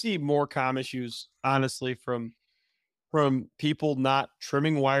mean, I see more comm issues, honestly, from people not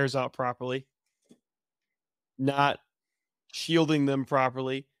trimming wires out properly, not shielding them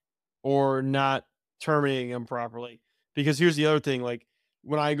properly, or not terminating them properly. Because here's the other thing, like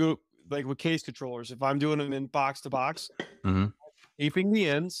when I go like with case controllers, if I'm doing them in box to box, taping the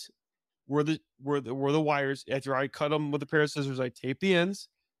ends where the wires, after I cut them with a pair of scissors, I tape the ends.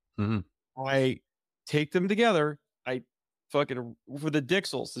 I take them together. I fucking, for the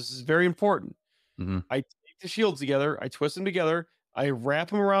Dixels, this is very important. I take the shields together, I twist them together, I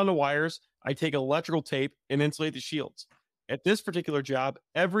wrap them around the wires, I take electrical tape and insulate the shields. At this particular job,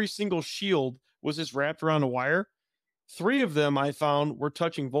 every single shield was just wrapped around a wire. 3 of them I found were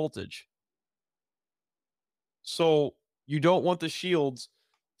touching voltage. So you don't want the shields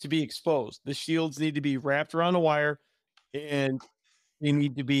to be exposed. The shields need to be wrapped around a wire, and they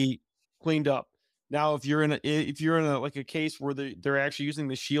need to be cleaned up. Now, if you're in a like a case where they're actually using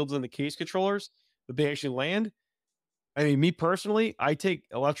the shields and the case controllers, but they actually land. I mean, me personally, I take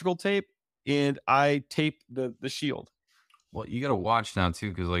electrical tape and I tape the shield. Well, you got to watch now too,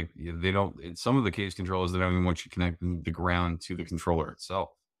 because like they don't. Some of the case controllers, they don't even want you connecting the ground to the controller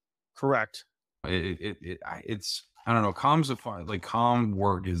itself. Correct. It's I don't know. Comm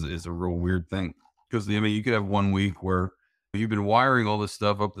work is a real weird thing, because I mean you could have one week where you've been wiring all this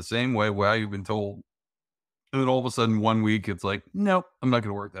stuff up the same way while you've been told, and then all of a sudden one week it's like, nope, I'm not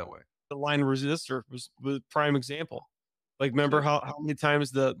going to work that way. The line resistor was prime example. Like, remember how many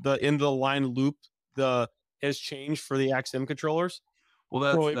times the end of the line loop has changed for the XM controllers?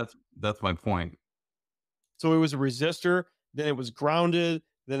 Well, So that's my point. So it was a resistor, then it was grounded,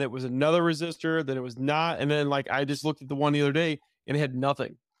 then it was another resistor, then it was not, and then like I just looked at the one the other day and it had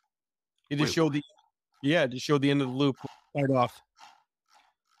nothing. It just Wait, showed it just showed the end of the loop right off.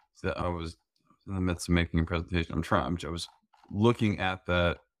 so I was in the midst of making a presentation. I was looking at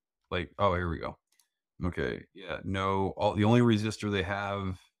that, like, oh, here we go. Okay, yeah, no, the only resistor they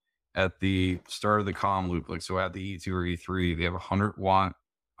have at the start of the comm loop, like so at the E2 or E3, they have 100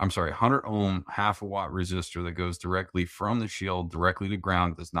 ohm, half a watt resistor that goes directly from the shield directly to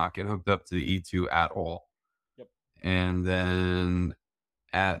ground, does not get hooked up to the E2 at all. Yep. And then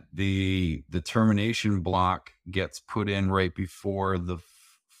at the termination block gets put in right before the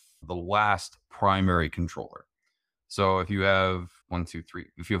last primary controller. So if you have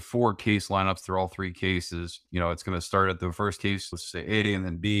if you have 4 case lineups through all 3 cases, it's going to start at the first case, let's say A, and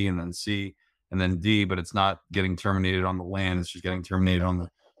then B, and then C, and then D, but it's not getting terminated on the LAN. It's just getting terminated on the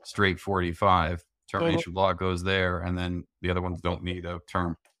straight 485. Termination block goes there, and then the other ones don't need a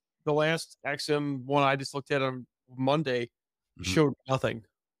term. The last XM one I just looked at on Monday showed nothing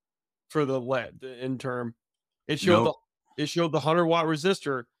for the in term. It showed the 100 watt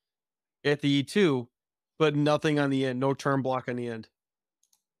resistor at the E2, but nothing on the end, no term block on the end.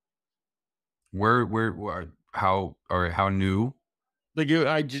 How new? Like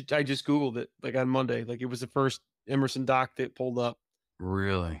I just Googled it like on Monday. Like it was the first Emerson doc that pulled up.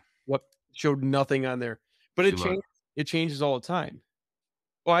 Really? What showed nothing on there. But it changes all the time.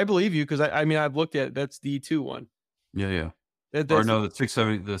 Well, I believe you because I mean I've looked at it. That's the E2 one. Yeah. Or no, the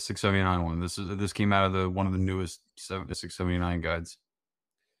 679 one. This came out of one of the newest 679 guides.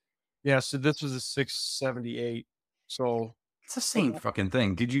 Yeah, so this was a 678. So it's the same fucking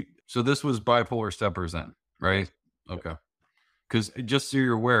thing. So this was bipolar steppers then, right? Okay. Because just so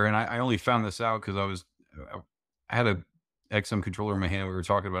you're aware, and I only found this out because I had a XM controller in my hand. We were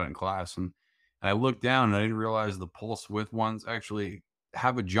talking about it in class, and I looked down and I didn't realize the pulse width ones actually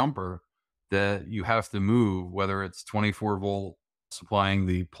have a jumper that you have to move, whether it's 24 volt supplying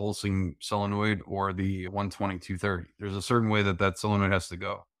the pulsing solenoid or the 120/230. There's a certain way that solenoid has to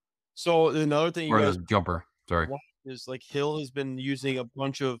go. So another thing or the jumper, sorry, is like Hill has been using a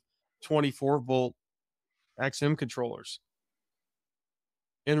bunch of 24 volt XM controllers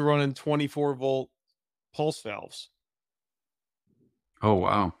and running 24 volt pulse valves. Oh,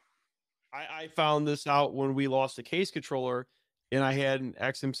 wow. I found this out when we lost a case controller and I had an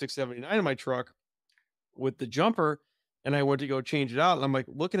XM679 in my truck with the jumper and I went to go change it out. And I'm like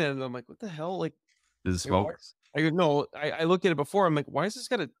looking at it and I'm like, what the hell? Like, is it smoke? I go, no, I looked at it before. I'm like, why has this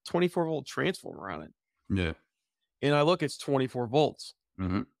got a 24 volt transformer on it? Yeah. And I look, it's 24 volts.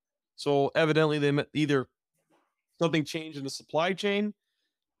 Mm-hmm. So evidently they either something changed in the supply chain.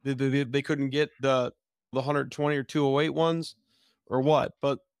 They couldn't get the 120 or 208 ones or what,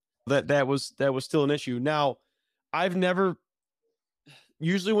 but that was still an issue. Now, I've never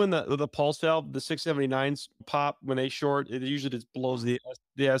usually when the pulse valve, the 679s pop when they short, it usually just blows the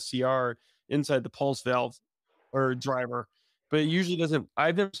SCR inside the pulse valve or driver, but it usually doesn't.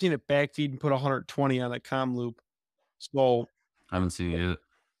 I've never seen it backfeed and put 120 on a comm loop. So I haven't seen it yet.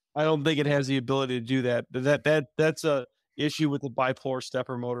 I don't think it has the ability to do that. But that's a issue with the bipolar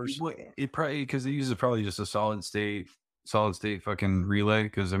stepper motors. It probably because it uses probably just a solid state fucking relay.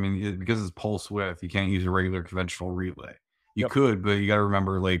 Because I mean, because it's pulse width, you can't use a regular conventional relay. You could, but you got to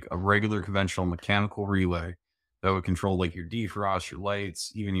remember, like a regular conventional mechanical relay that would control like your defrost, your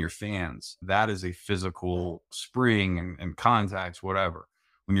lights, even your fans. That is a physical spring and contacts, whatever.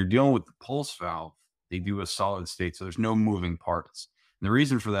 When you're dealing with the pulse valve, they do a solid state, so there's no moving parts. And the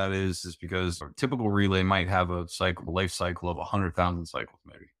reason for that is because a typical relay might have a life cycle of 100,000 cycles,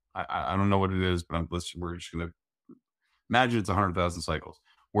 maybe. I don't know what it is, but we're just going to imagine it's 100,000 cycles.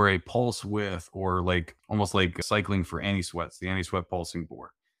 Where a pulse width, or like almost like cycling for anti-sweats, the anti-sweat pulsing board,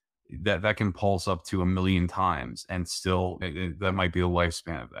 that can pulse up to 1 million times, and still that might be the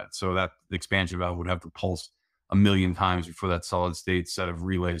lifespan of that. So that expansion valve would have to pulse 1 million times before that solid state set of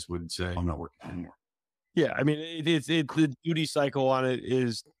relays would say, I'm not working anymore. Yeah, I mean, the duty cycle on it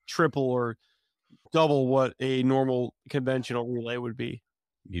is triple or double what a normal conventional relay would be.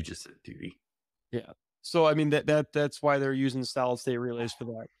 You just said duty. Yeah. So I mean that's why they're using solid state relays for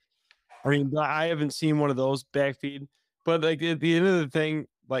that. I mean, I haven't seen one of those backfeed, but like at the end of the thing,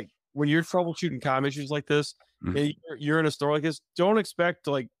 like when you're troubleshooting comm issues like this, and you're in a store like this, don't expect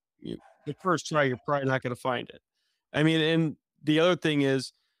to the first try you're probably not going to find it. I mean, and the other thing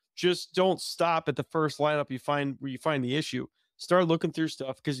is, just don't stop at the first lineup you find the issue. Start looking through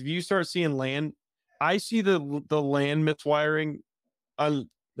stuff, because if you start seeing LAN, I see the LAN miswiring on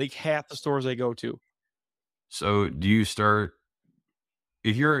like half the stores I go to. So do you start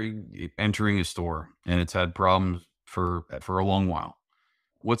if you're entering a store and it's had problems for a long while,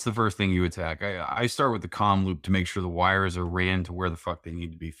 what's the first thing you attack? I start with the comm loop to make sure the wires are ran to where the fuck they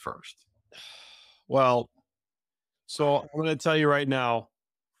need to be first. Well, so I'm going to tell you right now,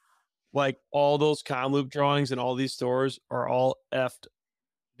 like all those comm loop drawings in all these stores are all effed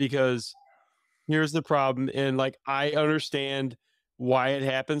because here's the problem. And like, I understand why it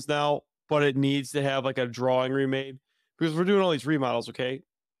happens now, but it needs to have like a drawing remade because we're doing all these remodels. Okay.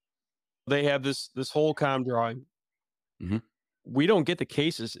 They have this whole comm drawing. Mhm. We don't get the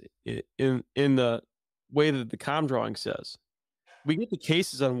cases in the way that the comm drawing says. We get the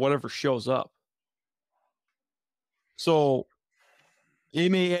cases on whatever shows up. So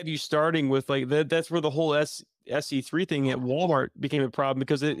it may have you starting with like that. That's where the whole SE3 thing at Walmart became a problem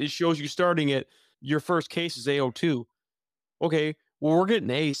because it shows you starting at your first case is A02. Okay, well, we're getting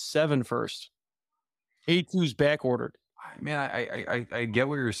A7 first. A2's back ordered. Man, I get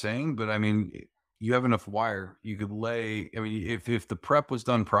what you're saying, but I mean, you have enough wire. You could lay. I mean, if the prep was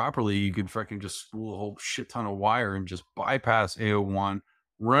done properly, you could fucking just spool a whole shit ton of wire and just bypass AO1,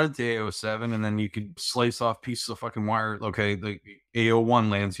 run it to AO7, and then you could slice off pieces of fucking wire. Okay, the AO1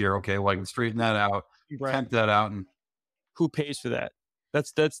 lands here. Okay, well, I can straighten that out, Right. temp that out, and Who pays for that?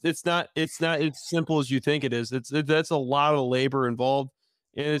 That's it's not as simple as you think it is. That's a lot of labor involved,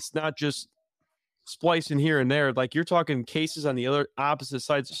 and it's not just splicing here and there. Like you're talking cases on the other opposite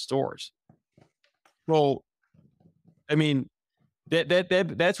sides of stores. Well, I mean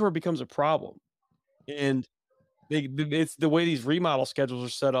that's where it becomes a problem, and it's the way these remodel schedules are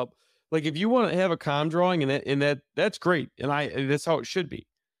set up. Like if you want to have a comm drawing and that's great, and that's how it should be.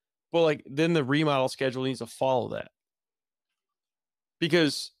 But like then the remodel schedule needs to follow that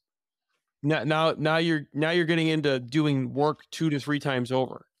because now you're getting into doing work 2 to 3 times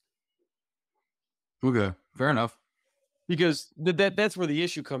over. okay, fair enough. Because that's where the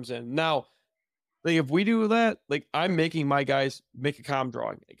issue comes in. Now, like if we do that, like I'm making my guys make a comm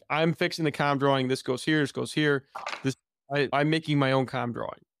drawing. Like, I'm fixing the comm drawing. This goes here. This goes here. I'm making my own comm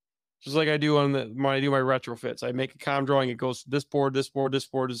drawing, just like I do when I do my retrofits. I make a comm drawing. It goes this board, this board, this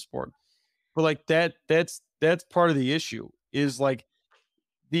board, this board. But like that's part of the issue. Is like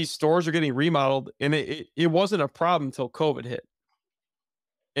these stores are getting remodeled, and it wasn't a problem until COVID hit,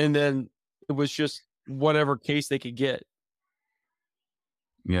 and then it was just whatever case they could get.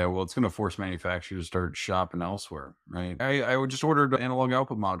 Yeah, well, it's going to force manufacturers to start shopping elsewhere, right? I would just ordered analog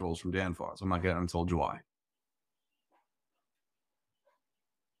output modules from Danfoss. I'm not getting them until July.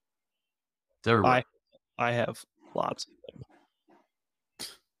 It's everywhere. I have lots of them.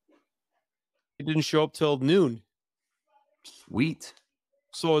 It didn't show up till noon. Sweet.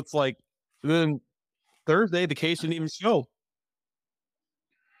 So it's like then Thursday the case didn't even show.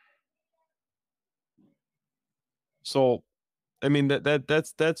 So I mean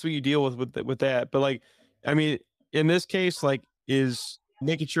that's what you deal with that. But like I mean in this case like is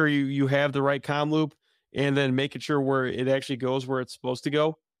making sure you have the right comm loop and then making sure where it actually goes where it's supposed to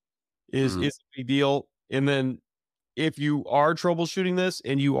go is a big deal. And then if you are troubleshooting this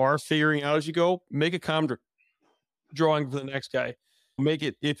and you are figuring out as you go, make a comm drawing for the next guy. Make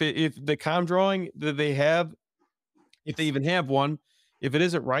it if the comm drawing that they have, if they even have one, if it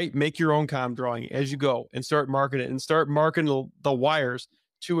isn't right, make your own comm drawing as you go and start marking it and start marking the wires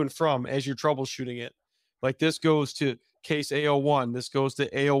to and from as you're troubleshooting it. Like this goes to case AO1, this goes to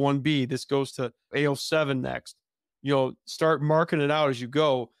AO1B, this goes to AO7 next. You know, start marking it out as you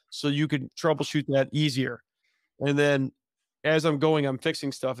go so you can troubleshoot that easier. And then as I'm going, I'm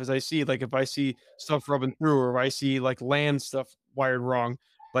fixing stuff as I see, like if I see stuff rubbing through or if I see like land stuff wired wrong,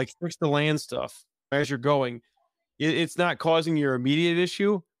 like fix the land stuff as you're going. It's not causing your immediate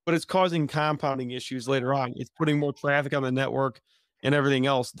issue, but it's causing compounding issues later on. It's putting more traffic on the network and everything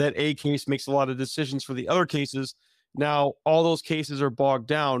else. That A case makes a lot of decisions for the other cases. Now, all those cases are bogged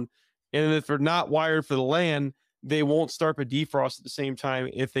down. And if they're not wired for the LAN, they won't start the defrost at the same time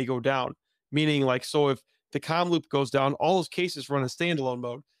if they go down. Meaning, like, so if the comm loop goes down, all those cases run in standalone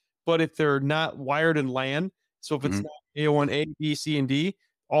mode. But if they're not wired in LAN, so if it's not AO1A, B, C, and D,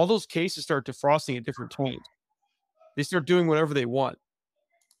 all those cases start defrosting at different times. They start doing whatever they want.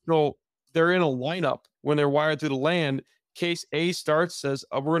 So they're in a lineup when they're wired through the LAN. Case A starts, says,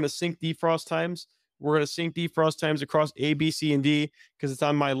 we're going to sync defrost times. We're going to sync defrost times across A, B, C, and D because it's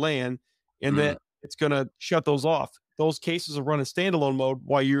on my LAN. And then it's going to shut those off. Those cases will run in standalone mode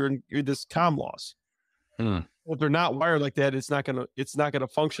while you're in this comm loss. If they're not wired like that, it's not gonna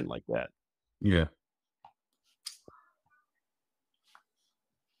function like that. Yeah.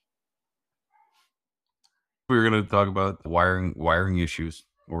 We were going to talk about wiring issues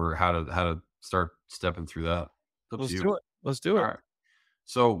or how to start stepping through that. Let's do it. Let's do it. All right.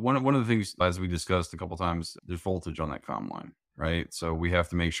 So one of the things, as we discussed a couple times, there's voltage on that comm line, right? So we have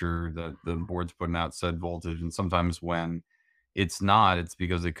to make sure that the board's putting out said voltage. And sometimes when it's not, it's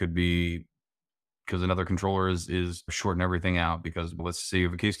because it could be because another controller is shorting everything out. Because let's say you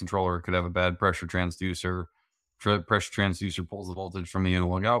have a case controller, it could have a bad pressure transducer. Pressure transducer pulls the voltage from the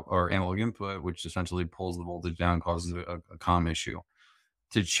analog out or analog input, which essentially pulls the voltage down, causes a comm issue.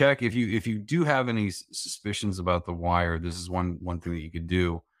 To check if you do have any suspicions about the wire, this is one thing that you could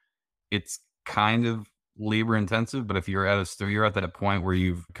do. It's kind of labor intensive, but if you're at that point where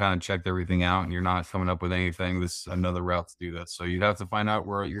you've kind of checked everything out and you're not coming up with anything, this is another route to do that. So you'd have to find out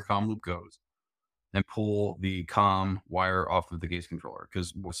where your comm loop goes and pull the comm wire off of the case controller.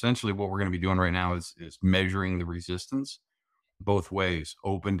 Because essentially what we're going to be doing right now is measuring the resistance both ways,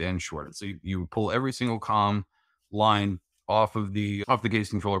 opened and shorted. So you pull every single comm line off the case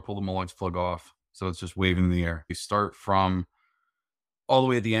controller, pull the Molex plug off. So it's just waving in the air. You start from all the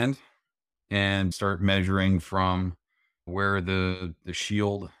way at the end and start measuring from where the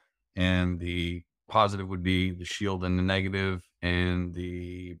shield and the positive would be, the shield and the negative, and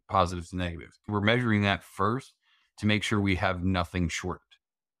the positive to negative. We're measuring that first to make sure we have nothing shorted.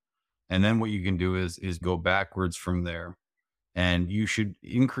 And then what you can do is go backwards from there. And you should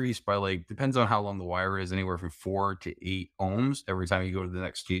increase by, like, depends on how long the wire is, anywhere from 4 to 8 ohms every time you go to the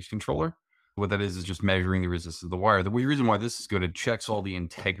next case controller. What that is just measuring the resistance of the wire. The reason why this is good, it checks all the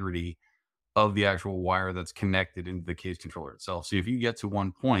integrity of the actual wire that's connected into the case controller itself. So if you get to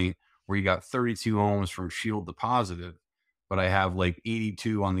one point where you got 32 ohms from shield to positive, but I have like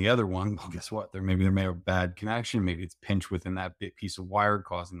 82 on the other one, well, guess what? There may have a bad connection. Maybe it's pinched within that piece of wire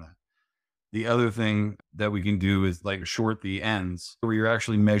causing that. The other thing that we can do is like short the ends where you're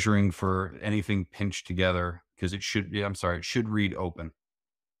actually measuring for anything pinched together, because it should read open. It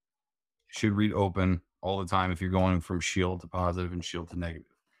should read open all the time if you're going from shield to positive and shield to negative.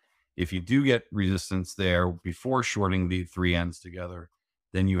 If you do get resistance there before shorting the 3 ends together,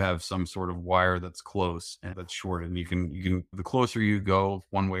 then you have some sort of wire that's close and that's short. And you can the closer you go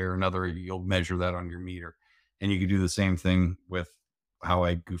one way or another, you'll measure that on your meter. And you can do the same thing with how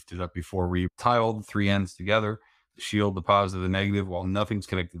I goofed it up before, where you tie all the 3 ends together, the shield, the positive, the negative, while nothing's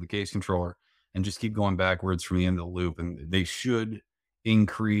connected to the case controller, and just keep going backwards from the end of the loop. And they should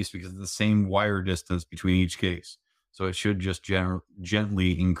increase because of the same wire distance between each case. So it should just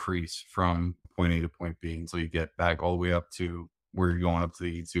gently increase from point A to point B until you get back all the way up to where you're going up to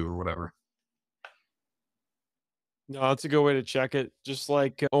the E2 or whatever. No, that's a good way to check it. Just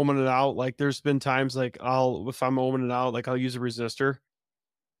like ohming it out. Like there's been times like if I'm ohming it out, like I'll use a resistor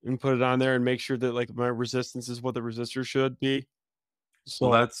and put it on there and make sure that like my resistance is what the resistor should be. So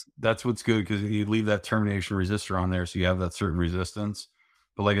Well, that's what's good, because you leave that termination resistor on there, so you have that certain resistance.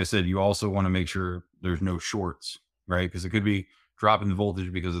 But like I said, you also want to make sure there's no shorts, right? Because it could be dropping the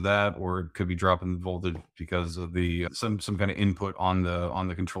voltage because of that, or it could be dropping the voltage because of the some kind of input on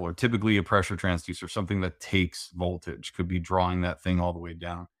the controller. Typically, a pressure transducer, something that takes voltage, could be drawing that thing all the way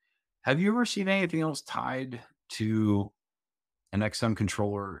down. Have you ever seen anything else tied to an XM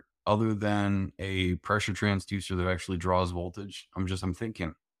controller other than a pressure transducer that actually draws voltage? I'm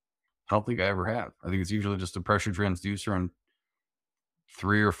thinking. I don't think I ever have. I think it's usually just a pressure transducer and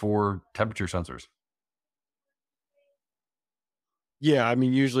 3 or 4 temperature sensors. yeah, I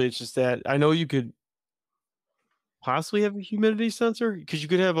mean, usually it's just that. I know you could possibly have a humidity sensor because you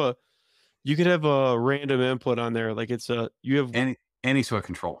could have a random input on there. Like you have Any sort of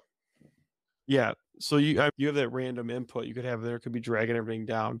control. yeah. So you have that random input you could have there. It could be dragging everything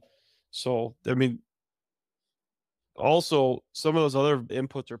down. So I mean, also some of those other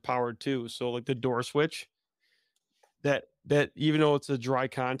inputs are powered too. So like the door switch, that even though it's a dry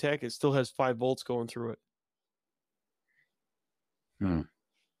contact, it still has 5 volts going through it.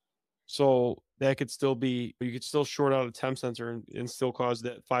 So that could still be, you could still short out a temp sensor and still cause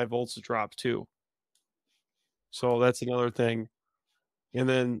that 5 volts to drop too. So that's another thing. And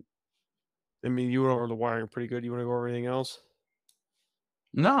then, I mean, you went over the wiring pretty good. You want to go over anything else?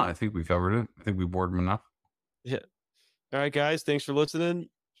 No, I think we covered it. I think we bored them enough. Yeah. All right, guys. Thanks for listening.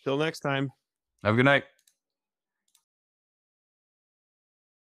 Till next time. Have a good night.